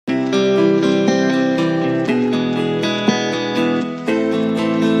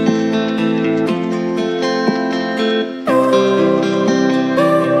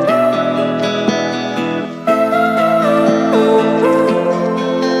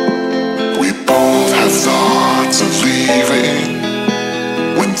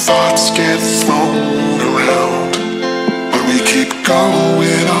thoughts get thrown around, but we keep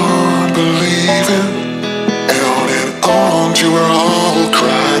going on believing, and on till we're all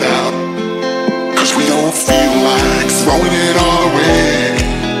cried out, 'cause we don't feel like throwing it all away.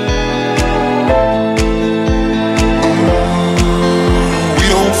 We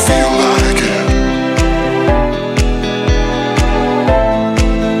don't feel like it.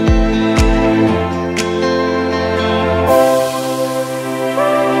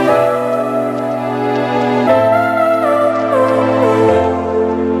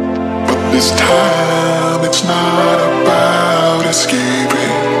 This time it's not about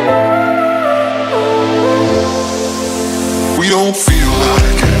escaping. We don't feel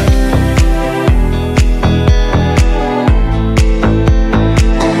like it.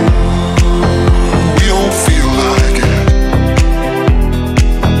 We don't feel like it.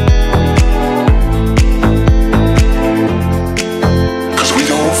 'Cause we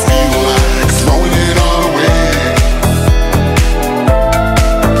don't feel like throwing it all away.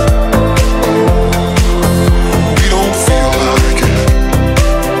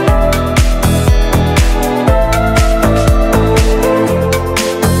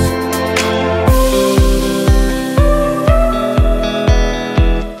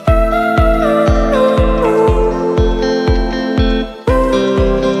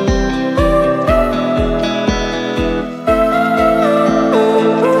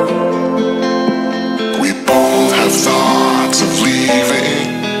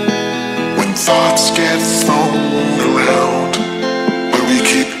 Thoughts get thrown around, but we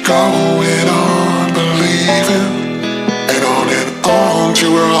keep going on believing, and on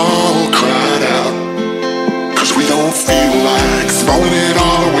till we're all cried out, 'cause we don't feel like throwing it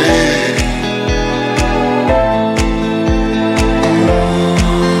all away.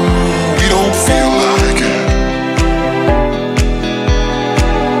 We don't feel like it.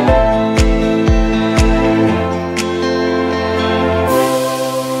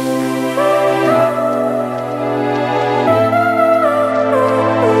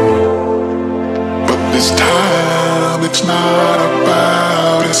 This time it's not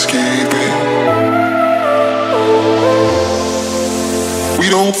about escaping. We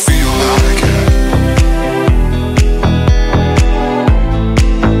don't feel like it.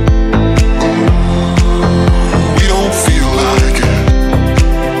 We don't feel like it.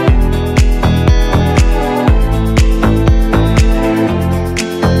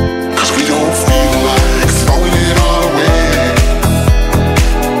 'Cause we don't feel like throwing it all away.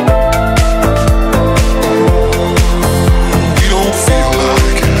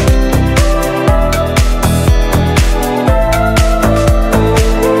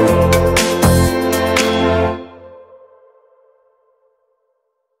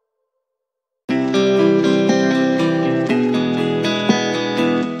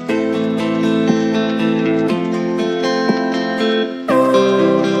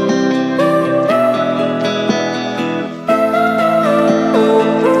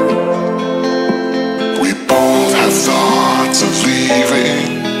 Thoughts of leaving,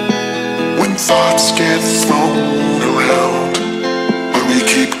 when thoughts get thrown around, but we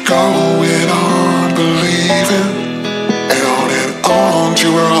keep going on believing, and on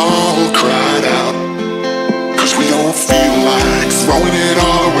till we're all cried out, 'cause we don't feel like throwing it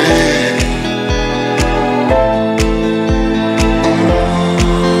all away.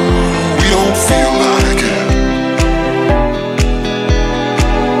 We don't feel like it.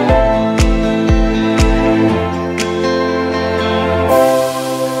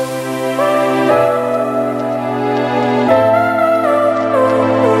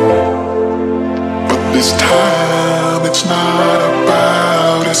 This time it's not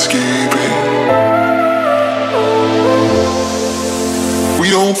about escaping. We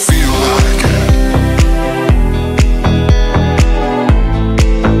don't feel like it.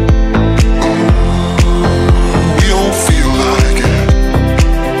 We don't feel like it.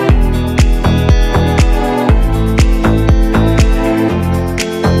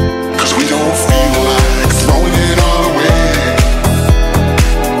 'Cause we don't feel like throwing it all away.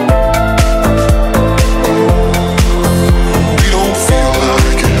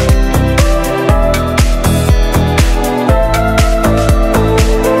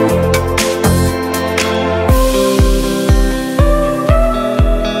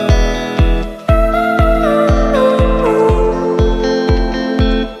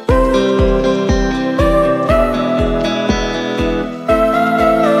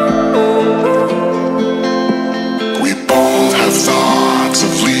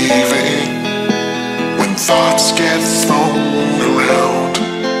 Thoughts get thrown around,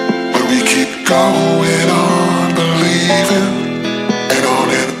 but we keep going on believing, and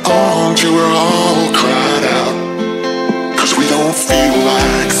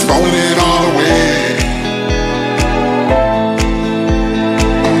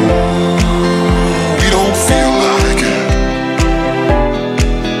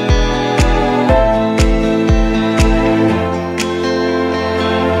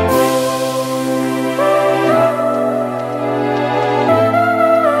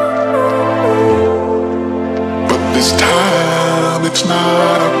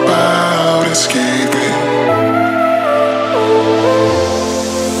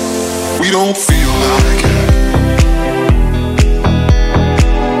don't feel like it.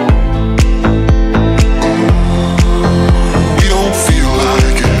 We don't feel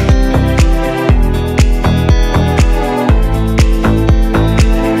like it.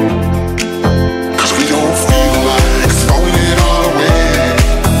 Cause we don't feel like throwing it all away.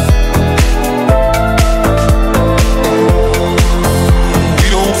 We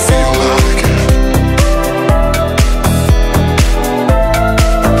don't feel like it.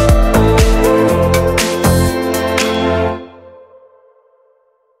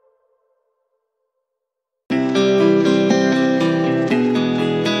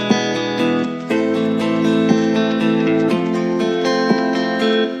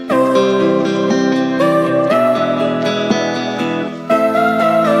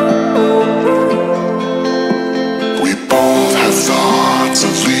 We both have thoughts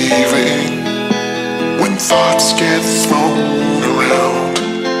of leaving when thoughts get thrown around.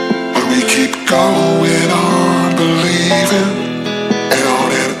 But we keep going on believing, and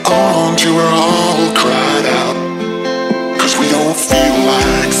on till we're all cried out. Cause we don't feel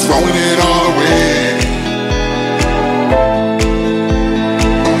like throwing it all away.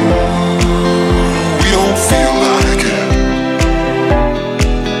 We don't feel like it.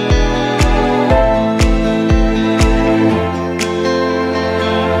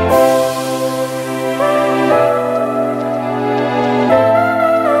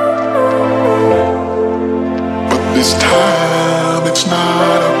 But this time it's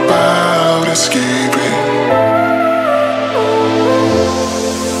not about escaping.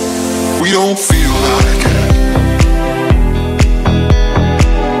 We don't feel like it.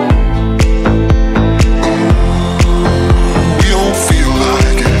 We don't feel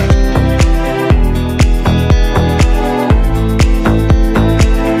like it.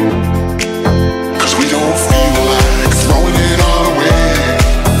 Cause we don't feel like throwing it all away.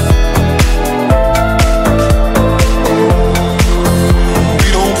 We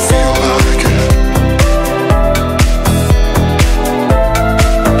don't feel like it.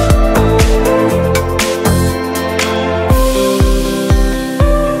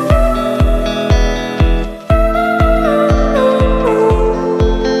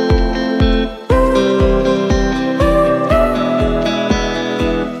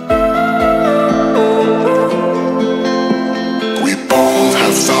 We both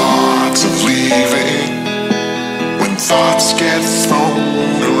have thoughts of leaving when thoughts get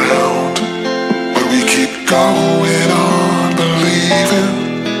thrown around. But we keep going on believing,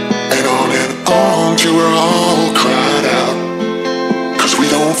 and on till we're all cried out. Cause we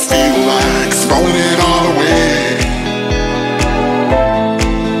don't feel like throwing it all away.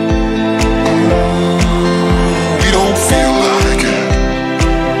 We don't feel like it.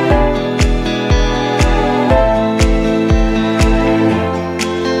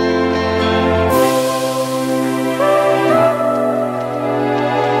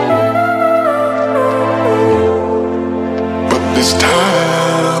 But this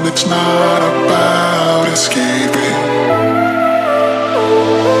time it's not about escaping.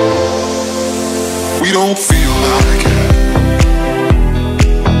 We don't feel like it.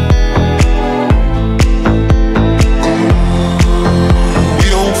 We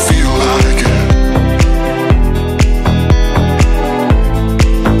don't feel like it.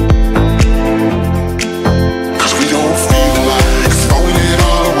 Cause we don't feel like throwing it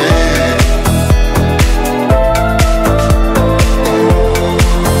all away.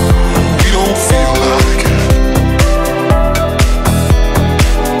 We don't feel like it.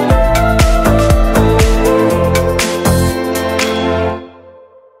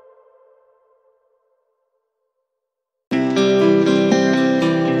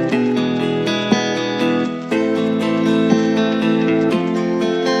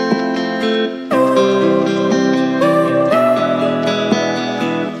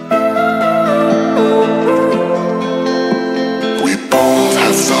 We both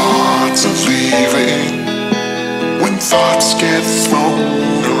have thoughts of leaving when thoughts get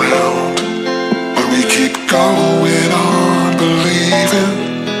thrown around. But we keep going on believing,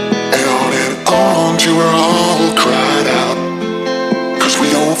 and on till we're all cried out. Cause we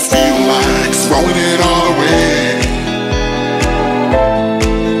don't feel like throwing it all away.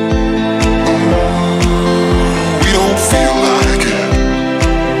 We don't feel like it.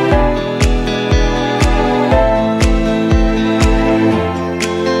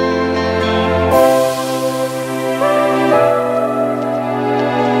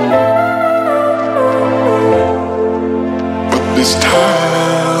 But this time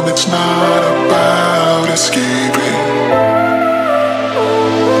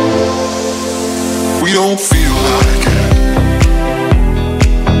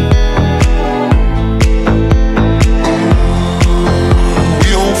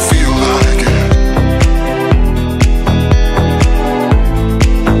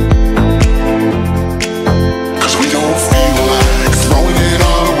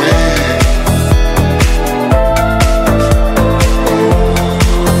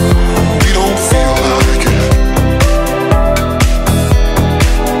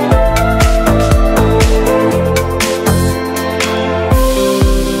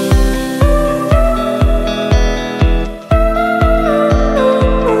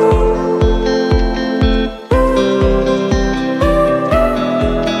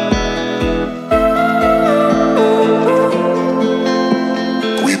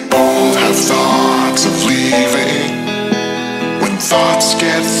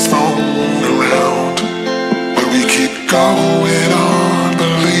get thrown around, but we keep going on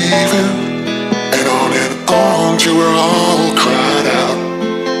believing. And on till we're all cried out,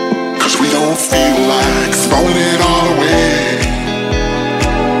 'cause we don't feel like throwing it all away.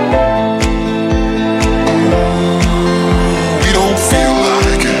 We don't feel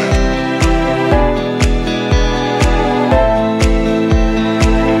like it.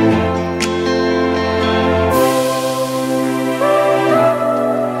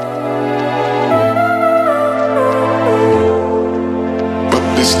 But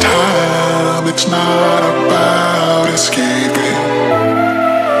this time it's not about escaping.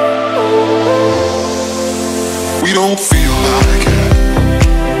 We don't feel like it.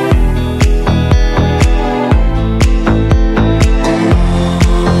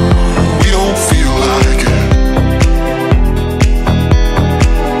 We don't feel like it.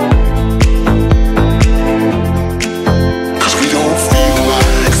 'Cause we don't feel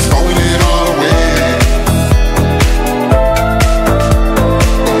like throwing it all away.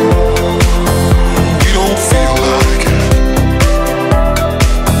 We don't feel like it.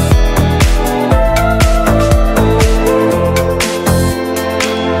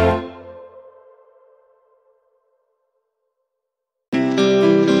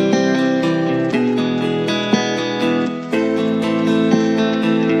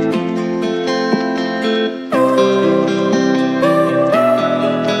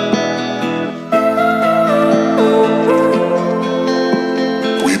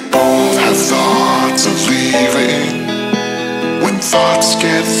 We both have thoughts of leaving when thoughts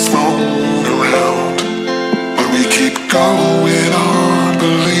get thrown around, but we keep going on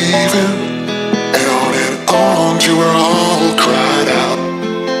believing. And on till we're all cried out,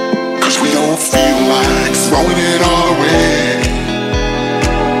 'cause we don't feel like throwing it all away.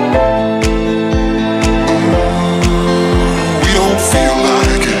 We don't feel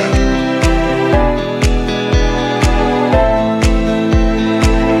like it.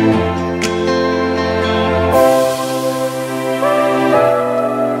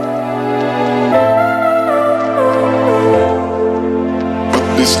 But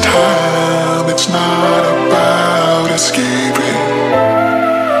this time it's not about escaping.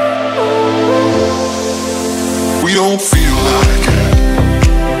 We don't feel like it.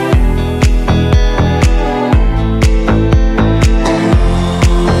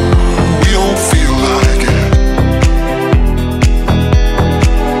 We don't feel like it.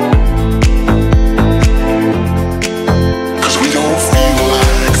 'Cause we don't feel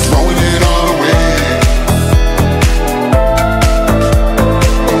like throwing it all away.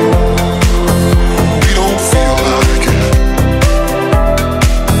 We don't feel like it.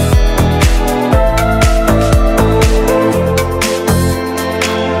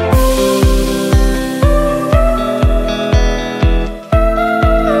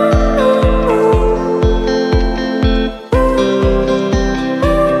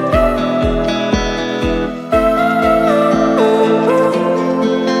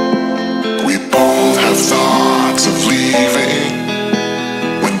 We both have thoughts of leaving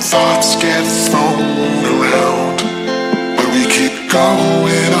when thoughts get thrown around, but we keep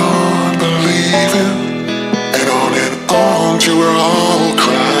going on believing. And on till we're all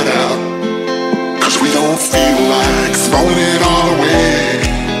cried out, 'cause we don't feel like throwing it all away.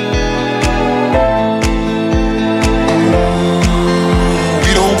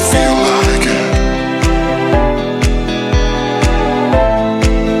 We don't feel like it.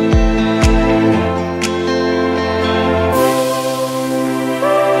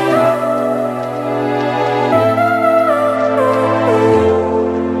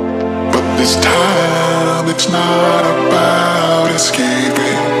 But this time it's not about escape.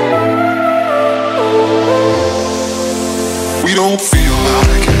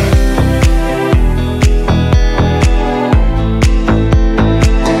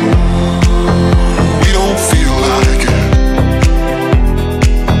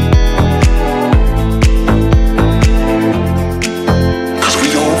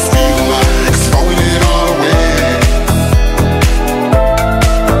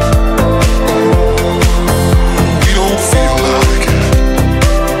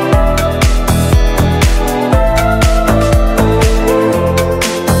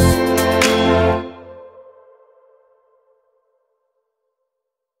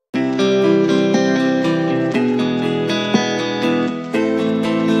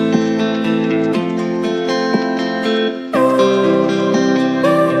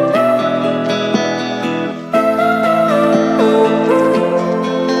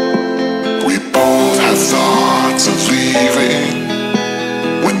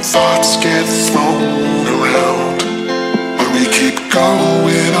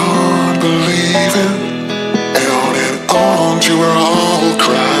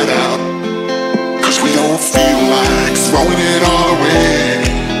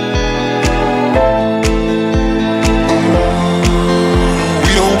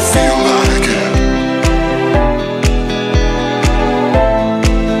 feel like it.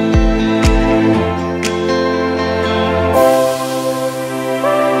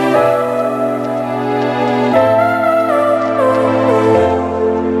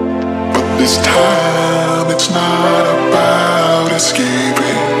 But this time it's not about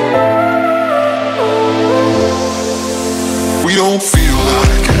escaping. We don't feel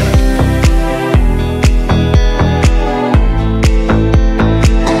like it.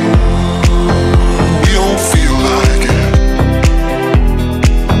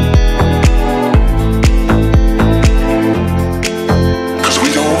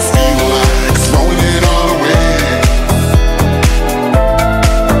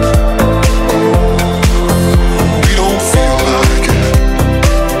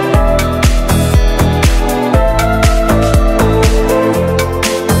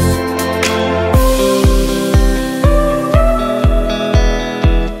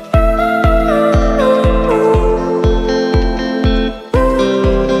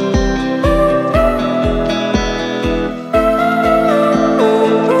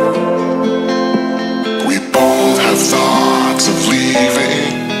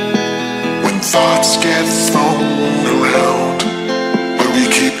 Thoughts get thrown around, but we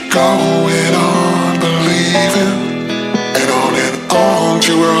keep going on believing, and on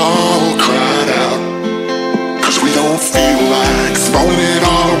till we're all cried out. 'Cause we don't feel like throwing it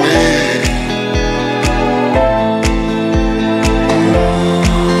all away.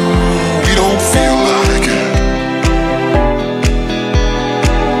 We don't feel like it.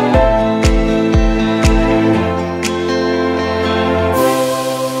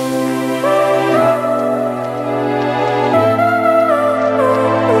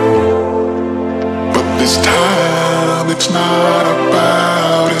 This time it's not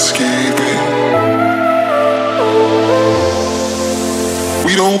about escaping.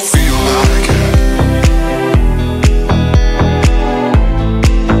 We don't feel like it.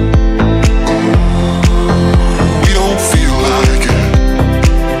 We don't feel like it.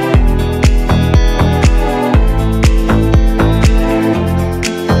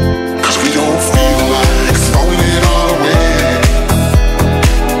 Cause we don't feel like throwing it all away.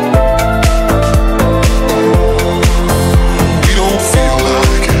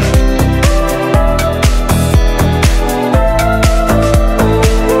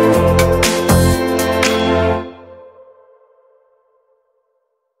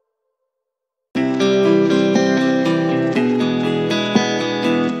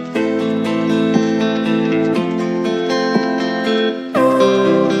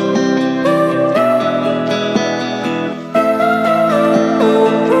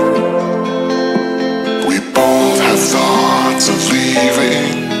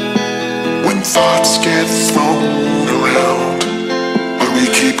 Thoughts get thrown around, but we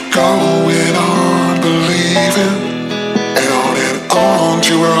keep going on believing, and on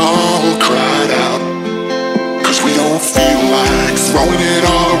till we're all cried out. 'Cause we don't feel like throwing it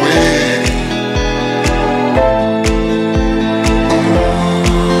all away.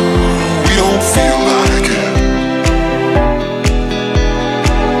 We don't feel like it.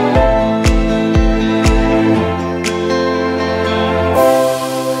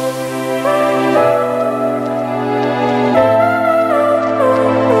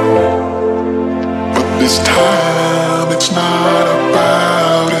 This time it's not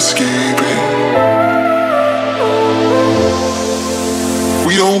about escaping.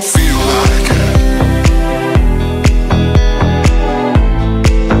 We don't feel like it.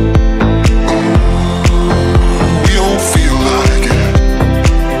 We don't feel like it.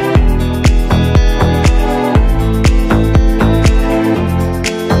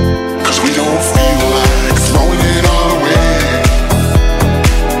 Cause we don't feel like throwing it all away.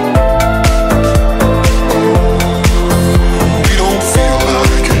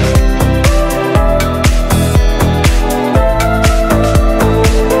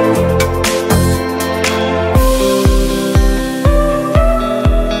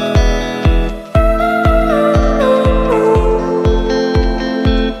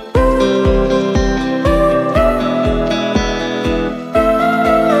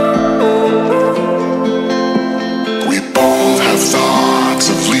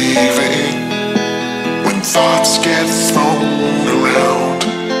 Thoughts get thrown around,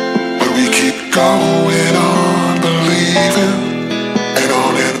 but we keep going on believing, and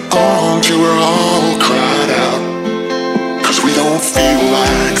on till we're all cried out. 'Cause we don't feel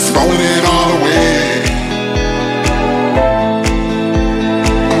like throwing it all away.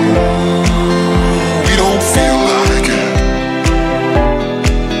 We don't feel like it.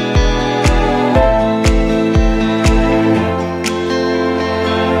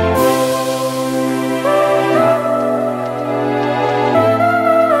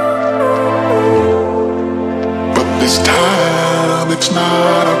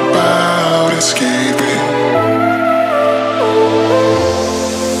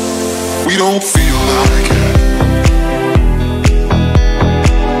 we don't feel like it.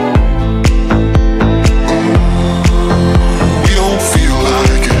 We don't feel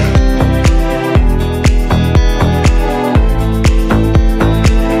like it.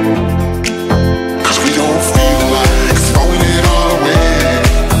 Cause we don't feel like throwing it all away.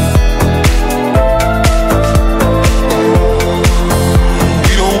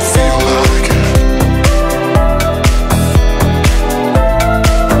 We don't feel like it.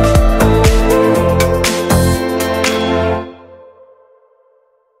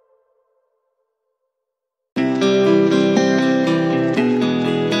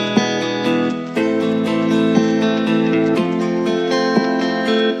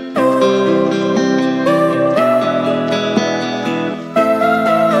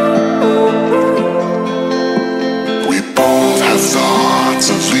 We both have thoughts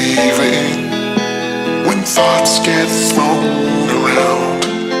of leaving when thoughts get thrown around.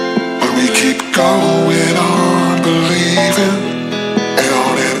 But we keep going on believing, and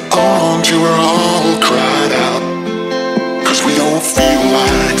on till we're all cried out. Cause we don't feel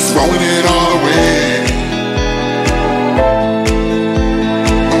like throwing it all away.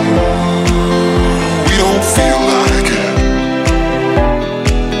 We don't feel like it.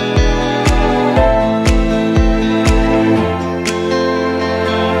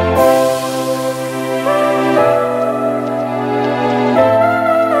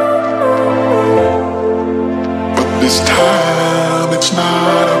 This time it's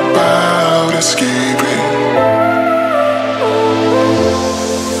not about escaping.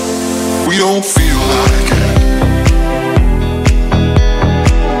 We don't feel like it.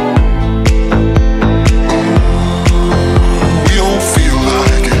 We don't feel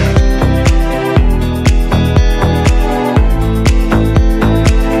like it.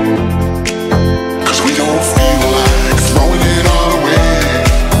 Cause we don't feel like throwing it all away.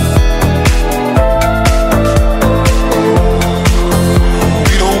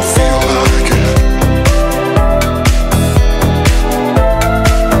 We don't feel like it.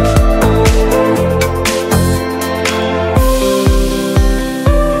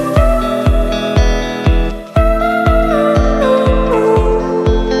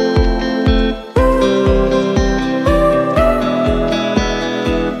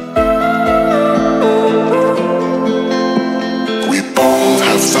 We both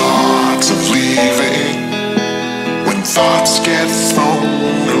have thoughts of leaving when thoughts get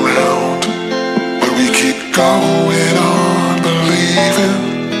thrown around. But we keep going on believing,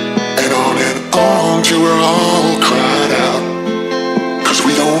 and on till we're all cried out. Cause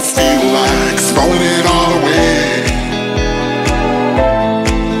we don't feel like throwing it all away.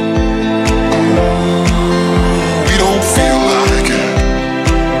 We don't feel like it.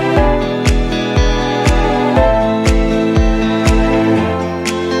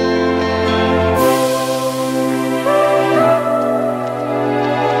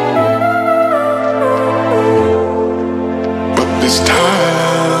 But this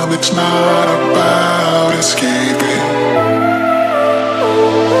time it's not about escaping.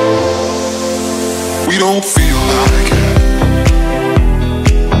 We don't feel like it.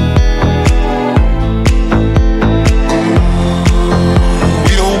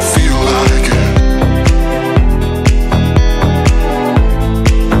 We don't feel like it.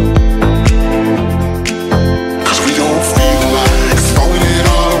 Cause we don't feel like throwing it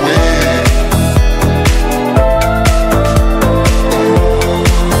all away.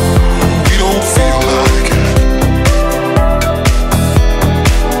 We don't feel like it.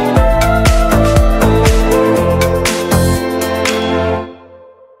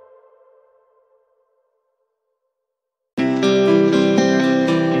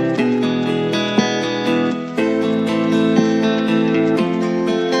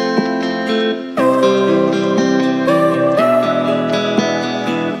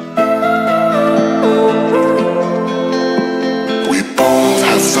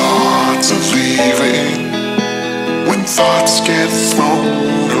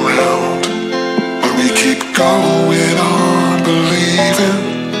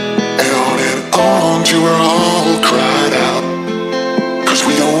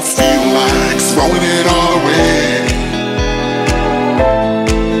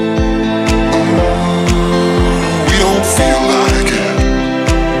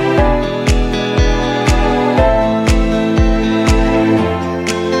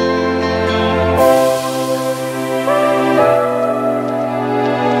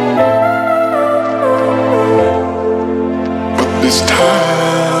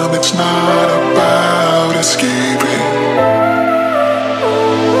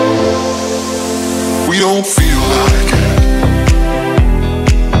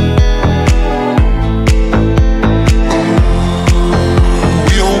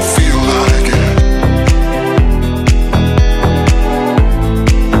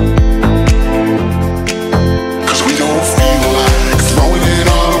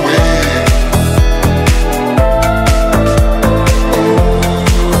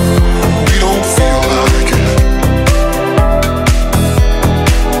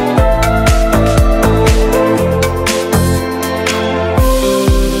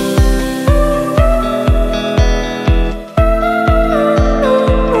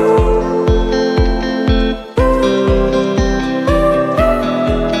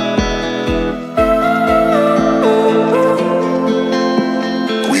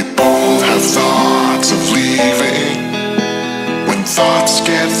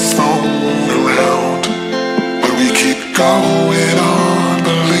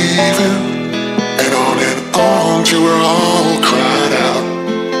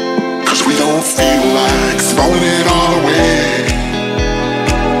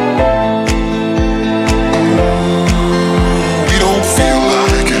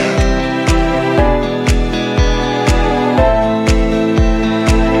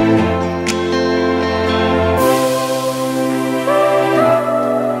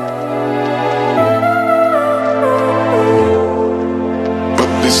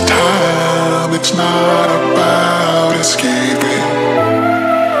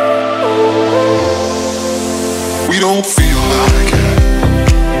 don't feel like it.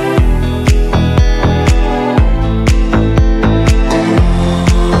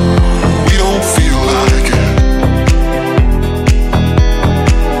 We don't feel like it.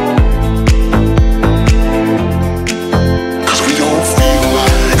 Cause we don't feel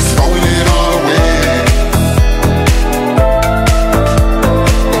like throwing it all away.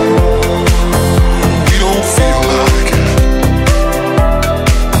 We don't feel like it.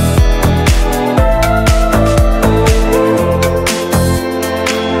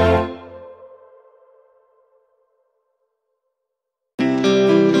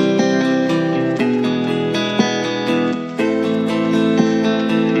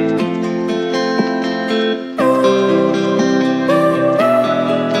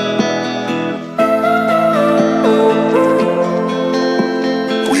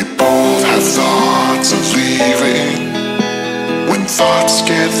 We both have thoughts of leaving when thoughts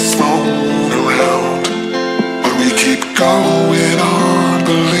get thrown around. But we keep going on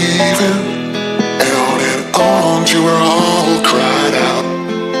believing, and on till we're all cried out.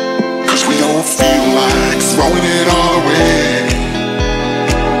 Cause we don't feel like throwing it all away.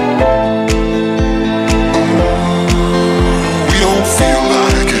 We don't feel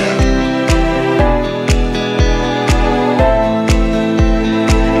like it.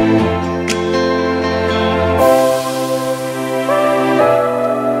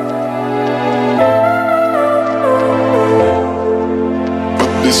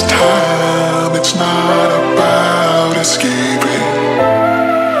 But this time it's not about escaping.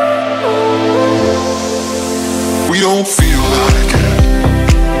 We don't feel like it.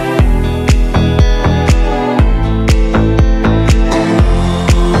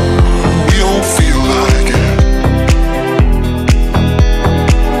 We don't feel like it.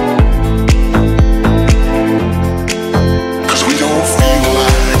 Cause we don't feel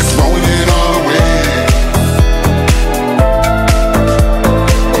like throwing it all away.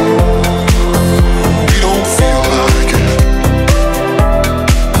 We don't feel like it.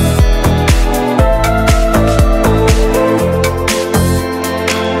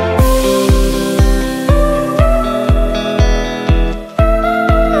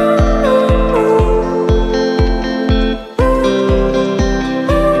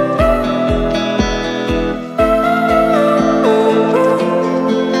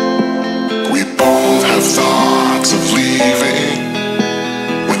 We both have thoughts of leaving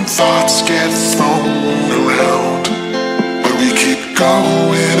when thoughts get thrown around. But we keep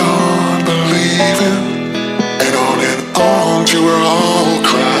going on believing, and on till we're all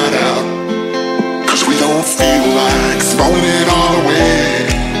cried out. Cause we don't feel like throwing it all away.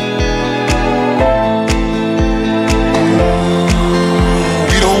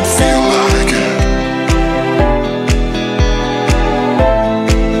 We don't feel like it.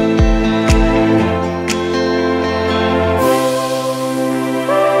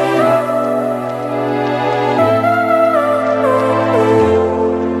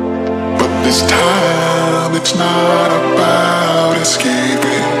 But this time it's not about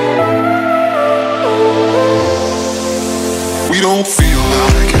escaping. We don't feel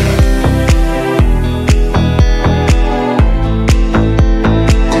like it.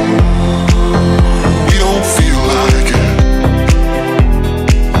 We don't feel like it.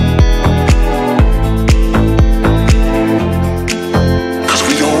 Cause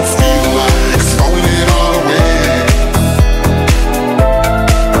we don't feel like throwing it all away.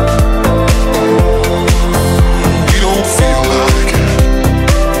 We don't feel like it.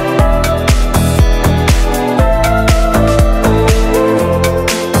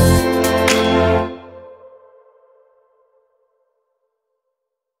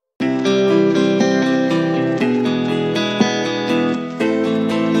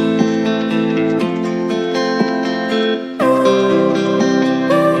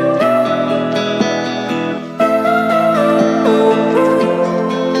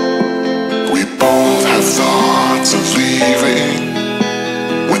 We both have thoughts of leaving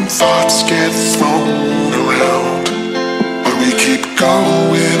when thoughts get thrown around. But we keep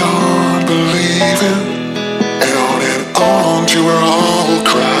going on believing, and on till we're all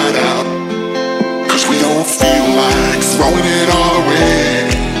cried out. Cause we don't feel like throwing it all away.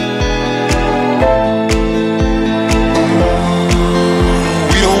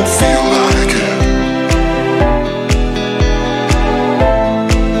 We don't feel like it.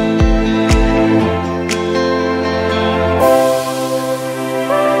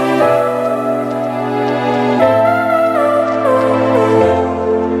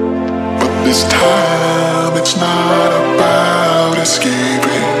 But this time it's not about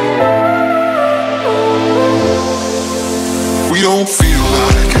escaping. We don't feel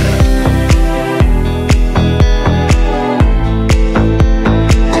like it.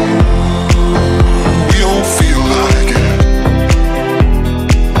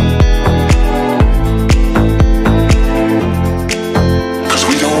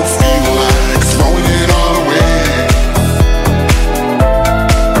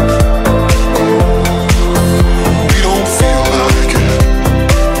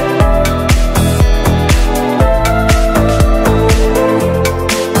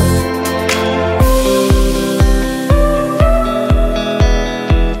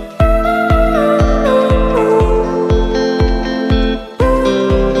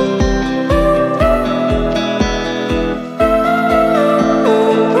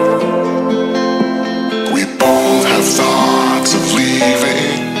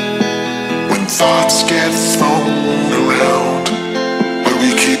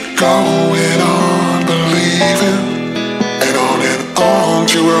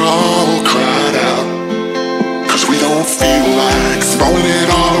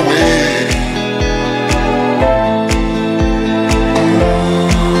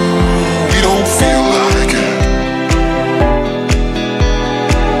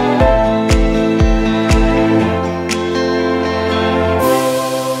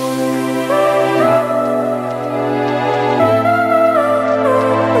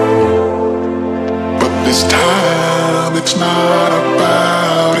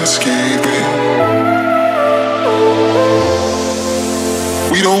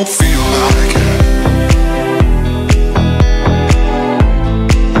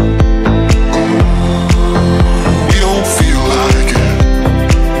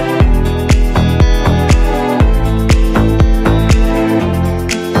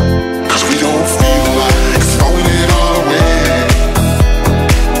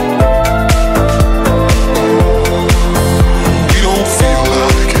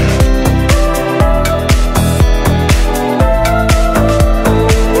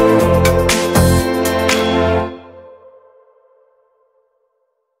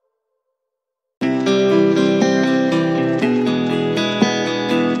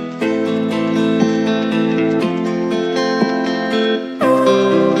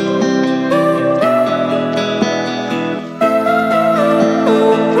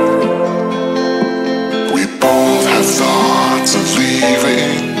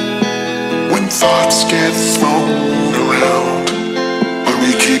 thoughts get thrown around, but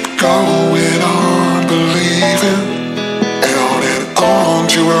we keep going on believing. And on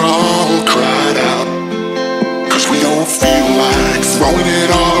till we're all cried out, 'cause we don't feel like throwing it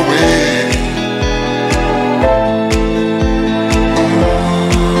all away.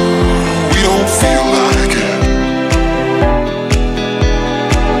 We don't feel like it.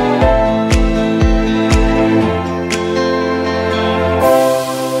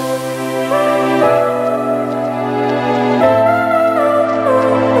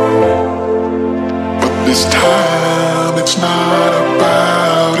 This time it's not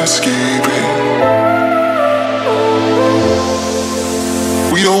about escaping.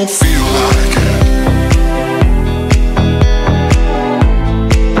 We don't feel like it.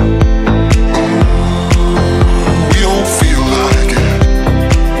 We don't feel like it.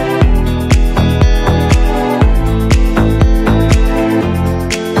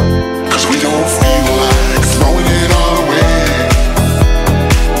 'Cause we don't feel like throwing it all away.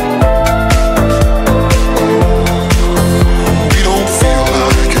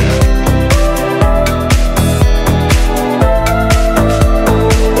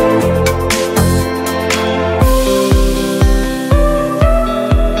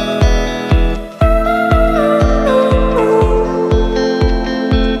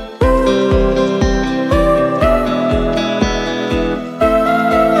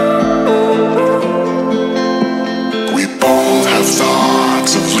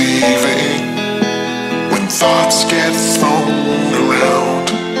 Thoughts get thrown around,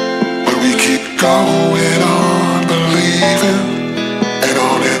 but we keep going on believing. And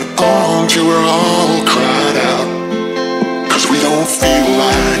on till we're all cried out, 'cause we don't feel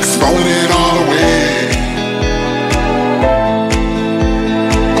like throwing it all away.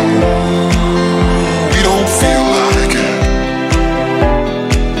 We don't feel like it.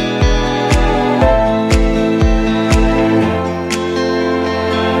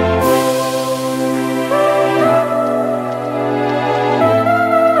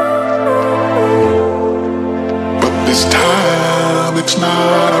 This time it's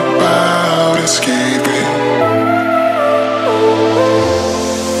not about escaping.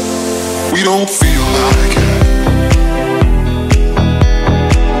 We don't feel like it.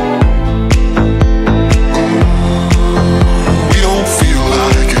 We don't feel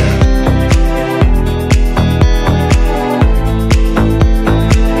like it.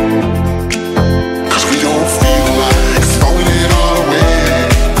 'Cause we don't feel like throwing it all away.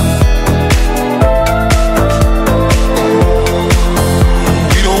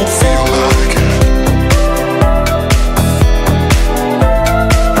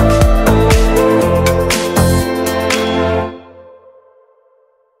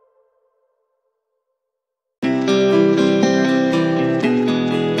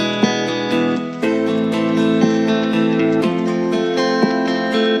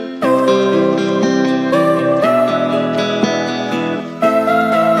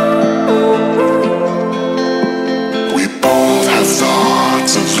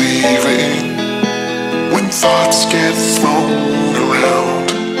 Thoughts get thrown around,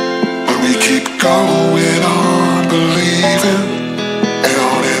 but we keep going on believing. And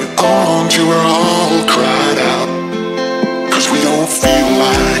on till we're all cried out, 'cause we don't feel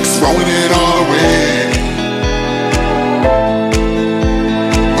like throwing it all away.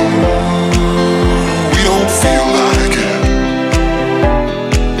 We don't feel like it.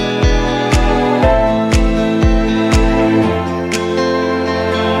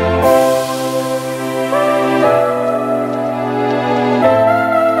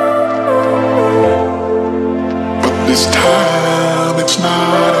 This time it's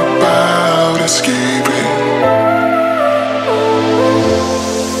not about escaping.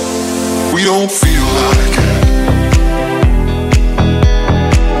 We don't feel like it.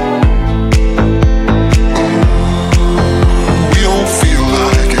 We don't feel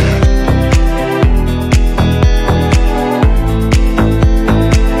like it.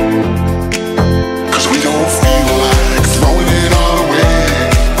 'Cause we don't feel like throwing it all away.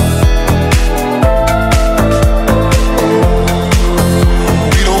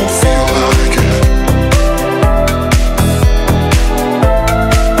 We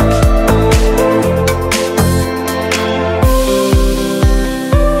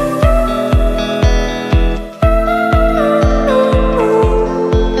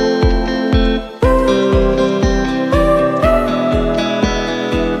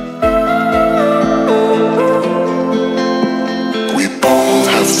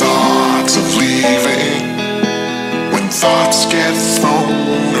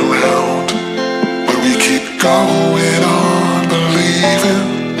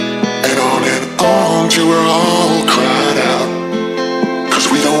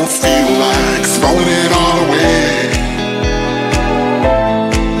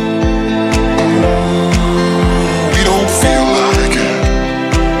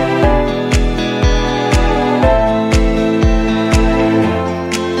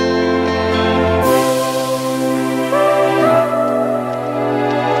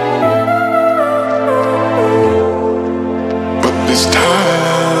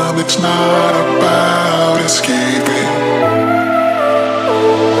it's not about escaping.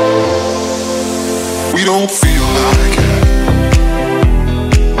 We don't feel like it.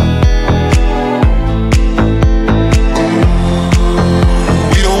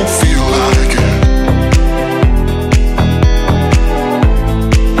 We don't feel like it.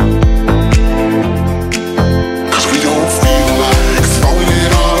 Cause we don't feel like throwing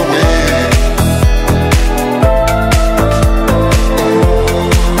it all away.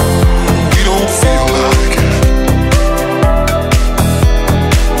 We don't feel like it.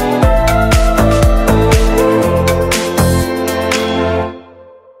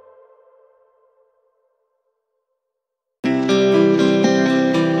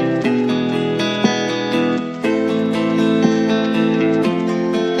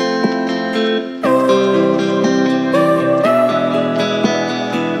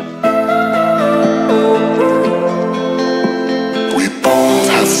 We both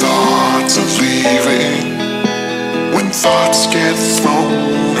have thoughts of leaving when thoughts get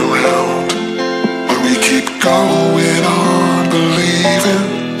thrown around. But we keep going on believing,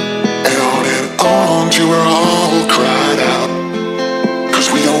 and on till we're all cried out. Cause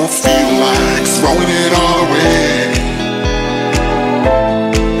we don't feel like throwing it all away.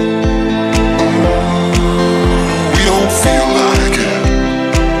 We don't feel like it.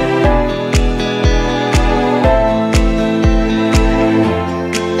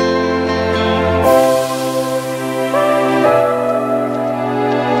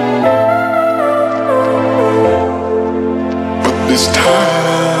 But this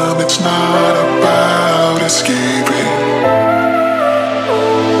time it's not about escaping.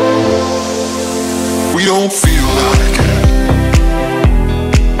 We don't feel like it.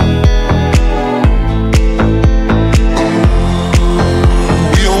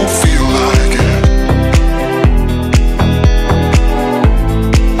 We don't feel like it.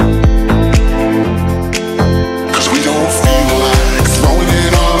 Cause we don't feel like throwing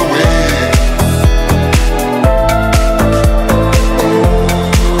it all away.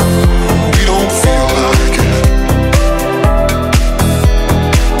 We don't feel like it.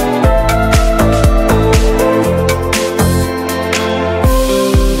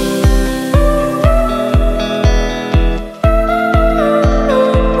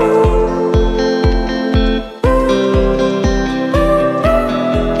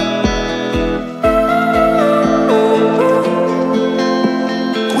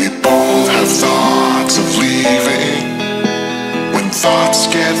 We both have thoughts of leaving when thoughts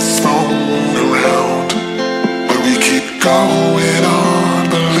get thrown around. But we keep going on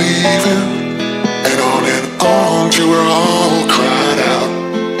believing, and on till we're all cried out.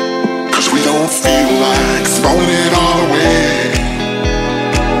 Cause we don't feel like throwing it all away.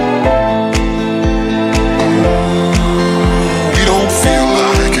 We don't feel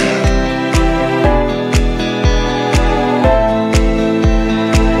like it.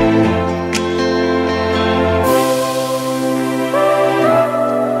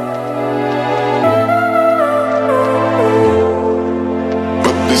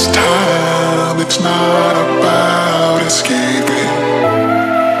 But this time it's not about escaping.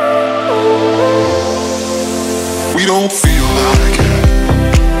 We don't feel like it.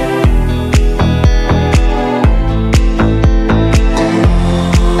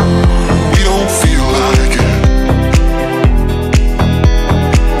 We don't feel like it.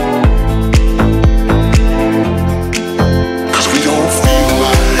 Cause we don't feel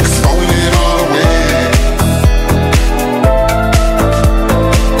like throwing it all away.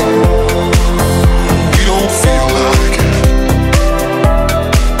 We don't feel like it.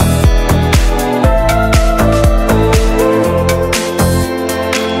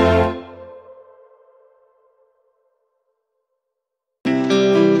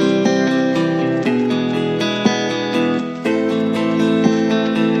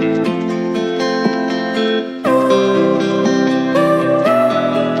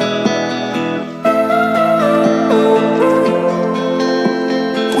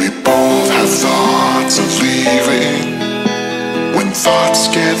 We both have thoughts of leaving when thoughts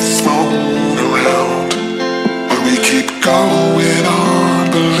get thrown around. But we keep going on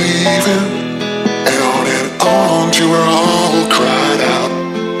believing, and on till we're all cried out.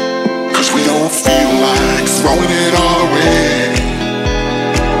 Cause we don't feel like throwing it all away.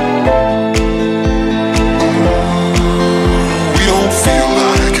 We don't feel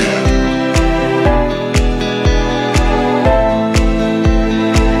like it.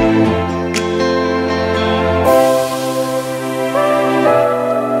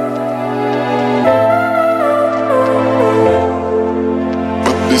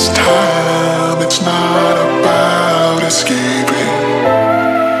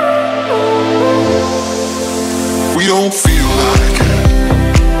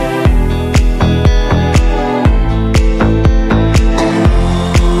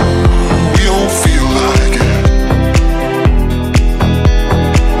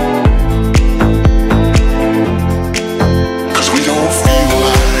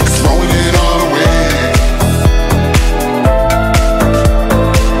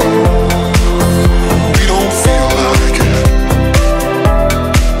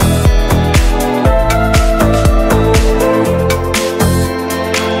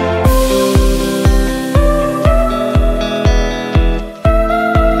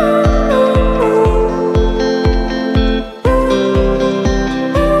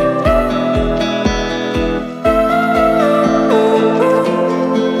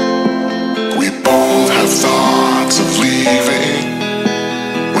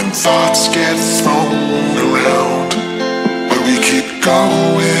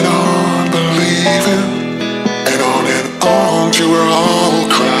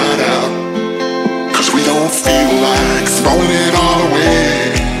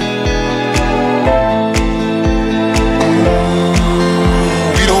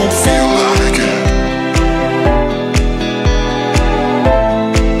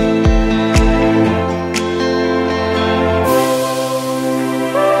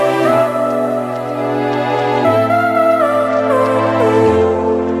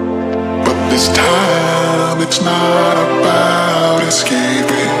 it's not about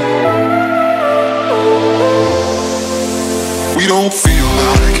escaping. We don't feel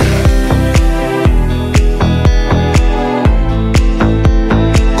like it.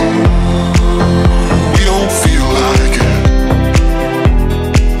 We don't feel like it.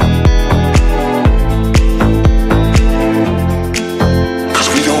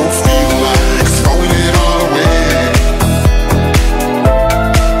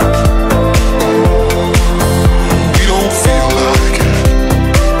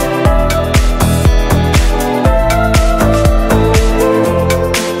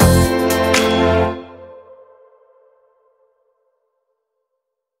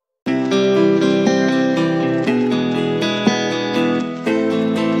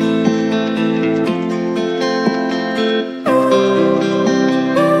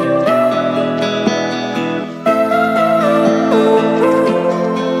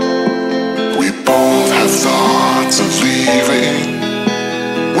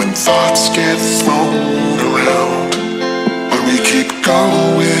 Thoughts get thrown around, but we keep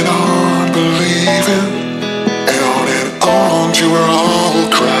going on believing. And on till we're all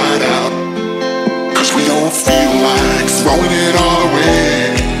cried out, 'cause we don't feel like throwing it all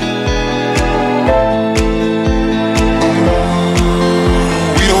away.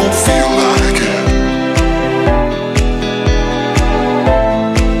 We don't feel like it.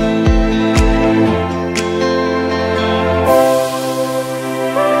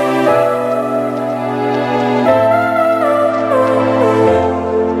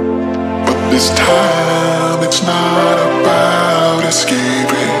 This time it's not about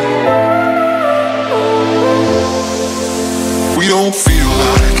escaping. We don't feel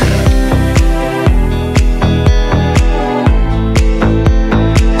like it.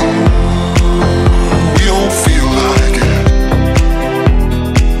 We don't feel like it.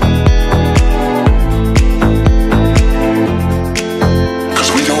 Cause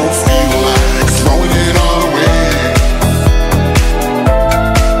we don't feel like throwing it all away.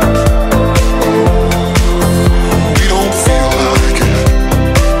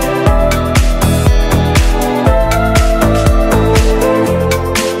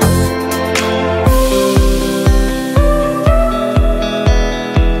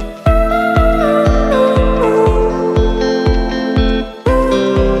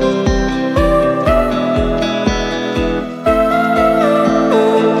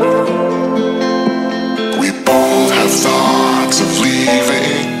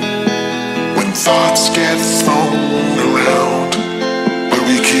 Thoughts get thrown around, but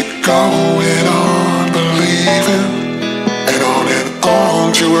we keep going on believing. And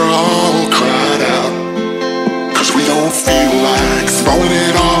on till we're all cried out, 'cause we don't feel like throwing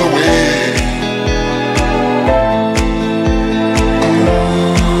it all away.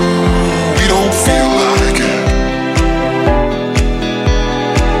 We don't feel like it.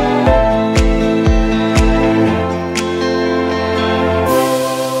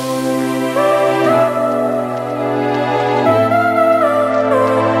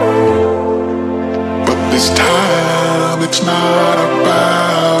 This time it's not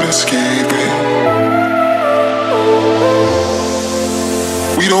about escaping.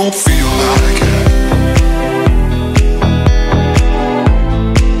 We don't feel like it.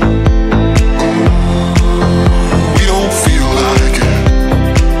 We don't feel like it.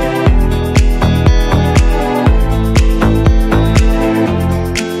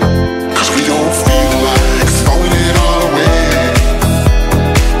 Cause we don't feel like throwing it all away.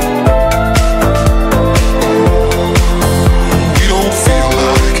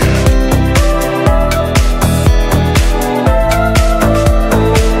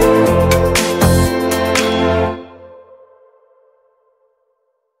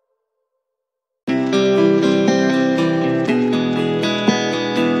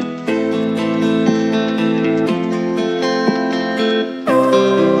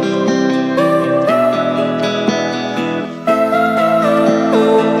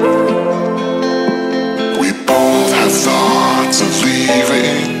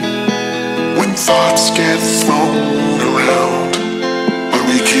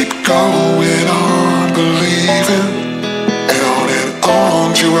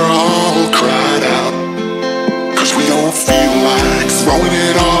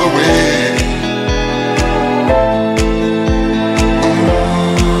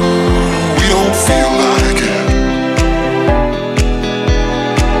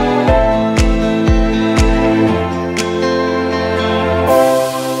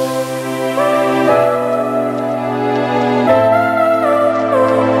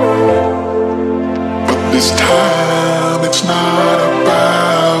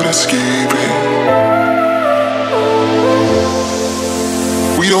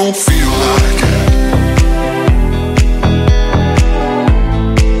 don't feel like it.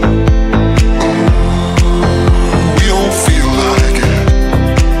 We don't feel like it.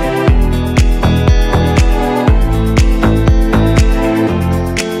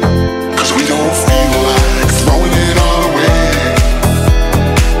 Cause we don't feel like throwing it all away.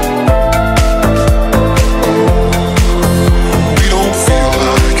 We don't feel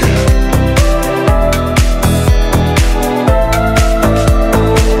like it.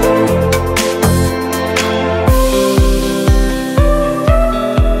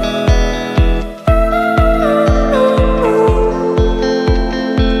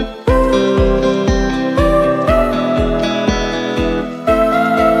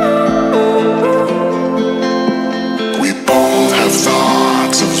 We both have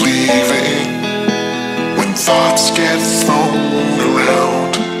thoughts of leaving when thoughts get thrown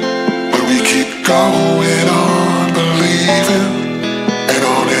around. But we keep going on believing, and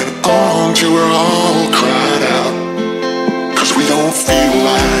on till we're all cried out. Cause we don't feel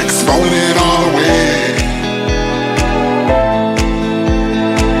like throwing it all away.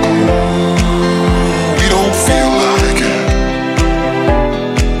 We don't feel like it.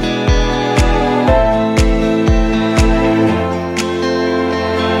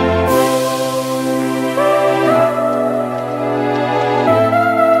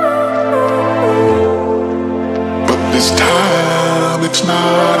 But this time it's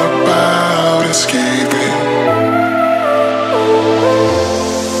not about escaping.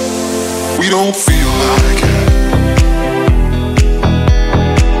 We don't feel like it.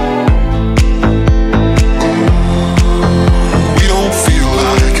 We don't feel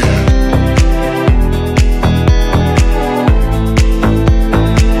like it.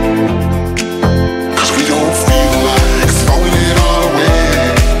 Cause we don't feel like throwing it all away.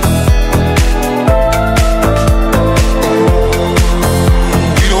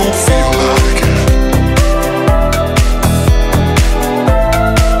 We don't feel like it.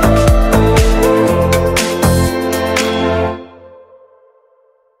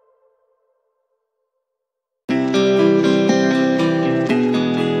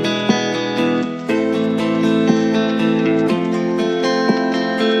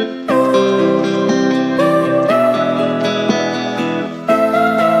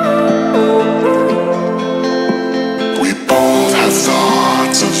 We both have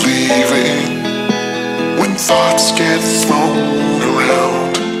thoughts of leaving when thoughts get thrown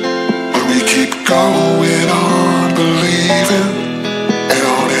around. But we keep going on believing, and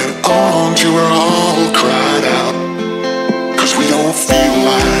on till we're all cried out. Cause we don't feel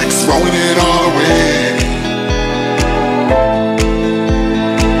like throwing it all away.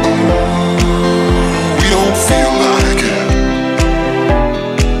 We don't feel like it.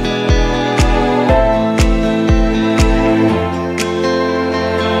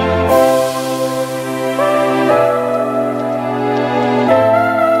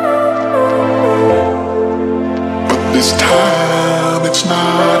 But this time it's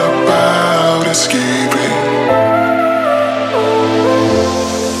not about escaping.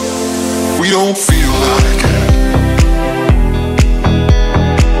 We don't feel like it.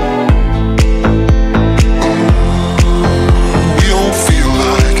 We don't feel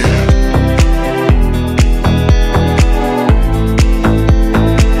like it.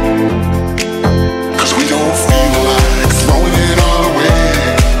 Cause we don't feel like throwing it all away.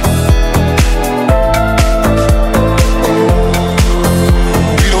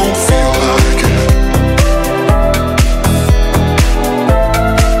 We don't feel like it.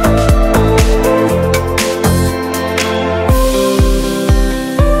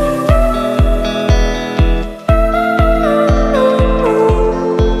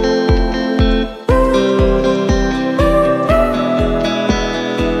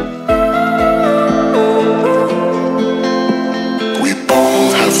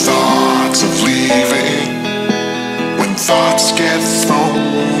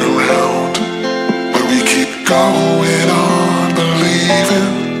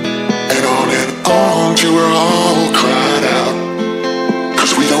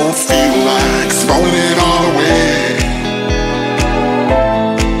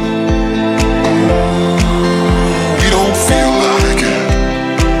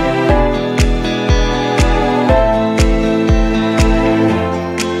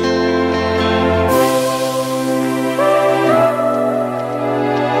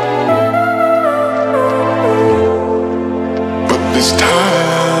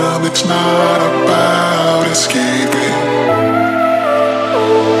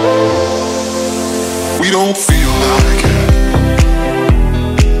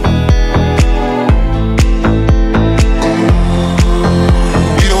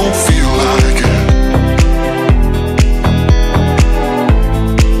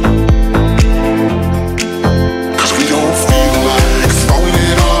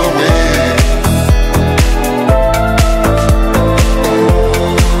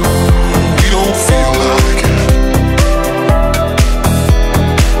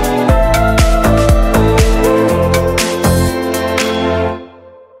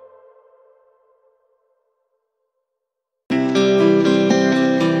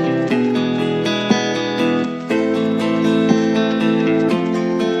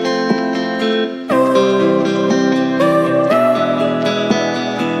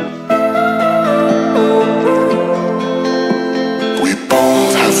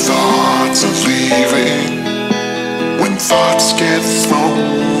 get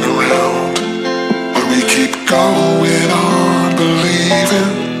thrown around, but we keep going on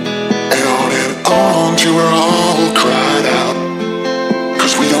believing. And on till we're all cried out,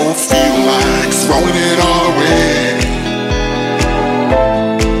 'cause we don't feel like throwing it all away.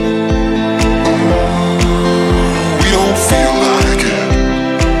 We don't feel like it.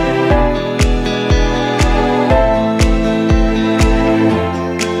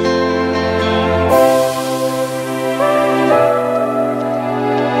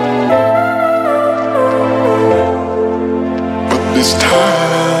 But this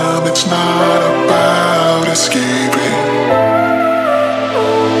time it's not about escaping.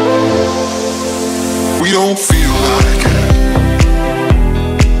 We don't feel like it.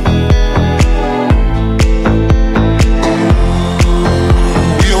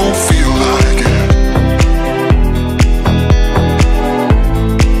 We don't feel like it.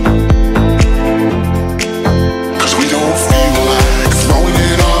 'Cause we don't feel like throwing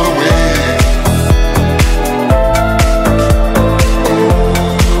it all away.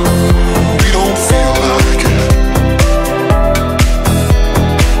 We don't feel like it.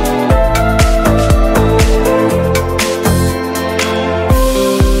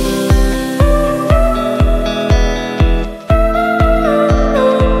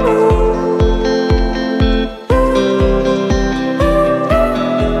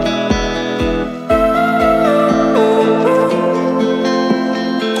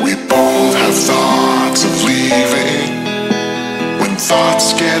 We both have thoughts of leaving when thoughts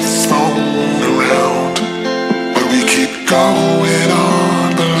get thrown around, but we keep going on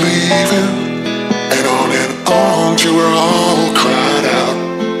believing. And on till we're all cried out,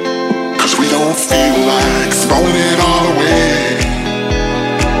 'cause we don't feel like throwing it all